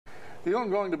The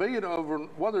ongoing debate over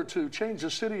whether to change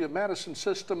the City of Madison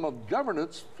system of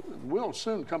governance will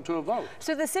soon come to a vote.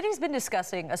 So the city's been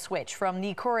discussing a switch from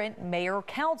the current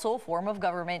mayor-council form of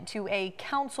government to a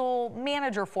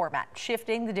council-manager format,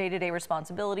 shifting the day-to-day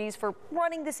responsibilities for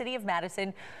running the City of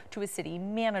Madison to a city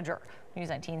manager. News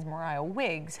 19's Mariah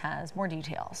Wiggs has more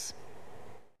details.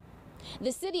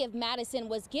 The City of Madison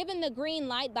was given the green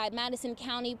light by Madison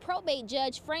County probate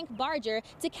judge Frank Barger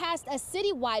to cast a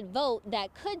citywide vote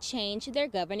that could change their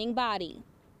governing body.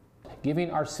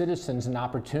 Giving our citizens an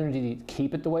opportunity to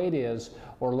keep it the way it is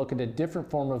or look at a different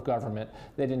form of government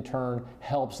that in turn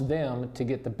helps them to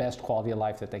get the best quality of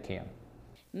life that they can.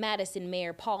 Madison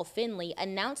Mayor Paul Finley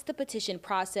announced the petition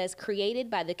process created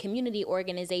by the community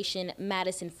organization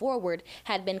Madison Forward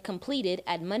had been completed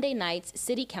at Monday night's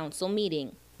City Council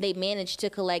meeting. They managed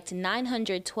to collect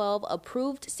 912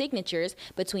 approved signatures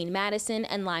between Madison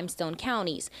and Limestone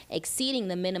counties, exceeding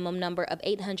the minimum number of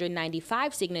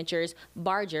 895 signatures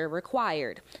Barger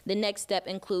required. The next step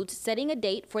includes setting a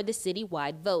date for the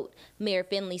citywide vote. Mayor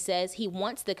Finley says he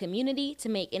wants the community to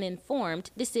make an informed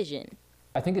decision.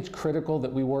 I think it's critical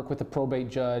that we work with the probate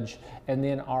judge and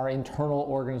then our internal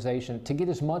organization to get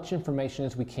as much information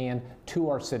as we can to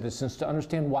our citizens to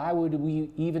understand why would we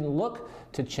even look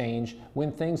to change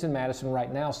when things in Madison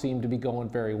right now seem to be going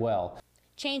very well.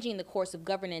 Changing the course of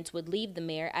governance would leave the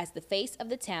mayor as the face of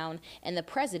the town and the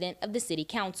president of the city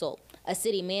council. A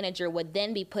city manager would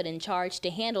then be put in charge to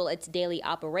handle its daily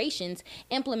operations,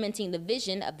 implementing the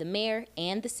vision of the mayor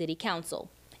and the city council.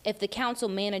 If the council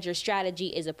manager strategy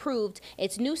is approved,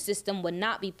 its new system would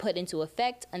not be put into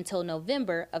effect until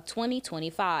November of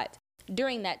 2025.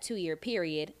 During that 2-year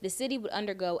period, the city would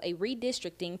undergo a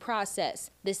redistricting process.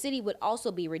 The city would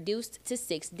also be reduced to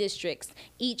 6 districts,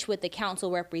 each with a council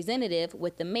representative,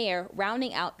 with the mayor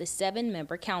rounding out the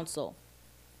 7-member council.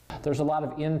 There's a lot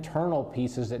of internal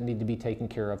pieces that need to be taken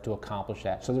care of to accomplish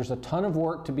that. So there's a ton of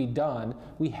work to be done.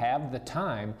 We have the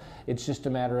time. It's just a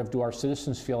matter of, do our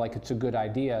citizens feel like it's a good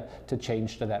idea to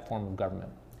change to that form of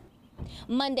government?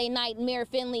 Monday night, Mayor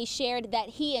Finley shared that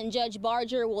he and Judge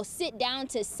Barger will sit down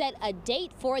to set a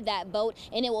date for that vote,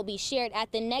 and it will be shared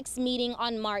at the next meeting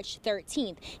on March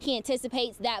 13th. He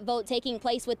anticipates that vote taking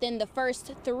place within the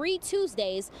first 3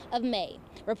 Tuesdays of May.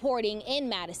 Reporting in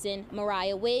Madison,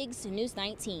 Mariah Wiggs, News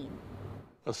 19.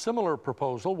 A similar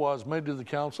proposal was made to the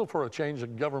council for a change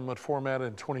in government format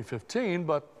in 2015,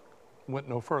 but went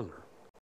no further.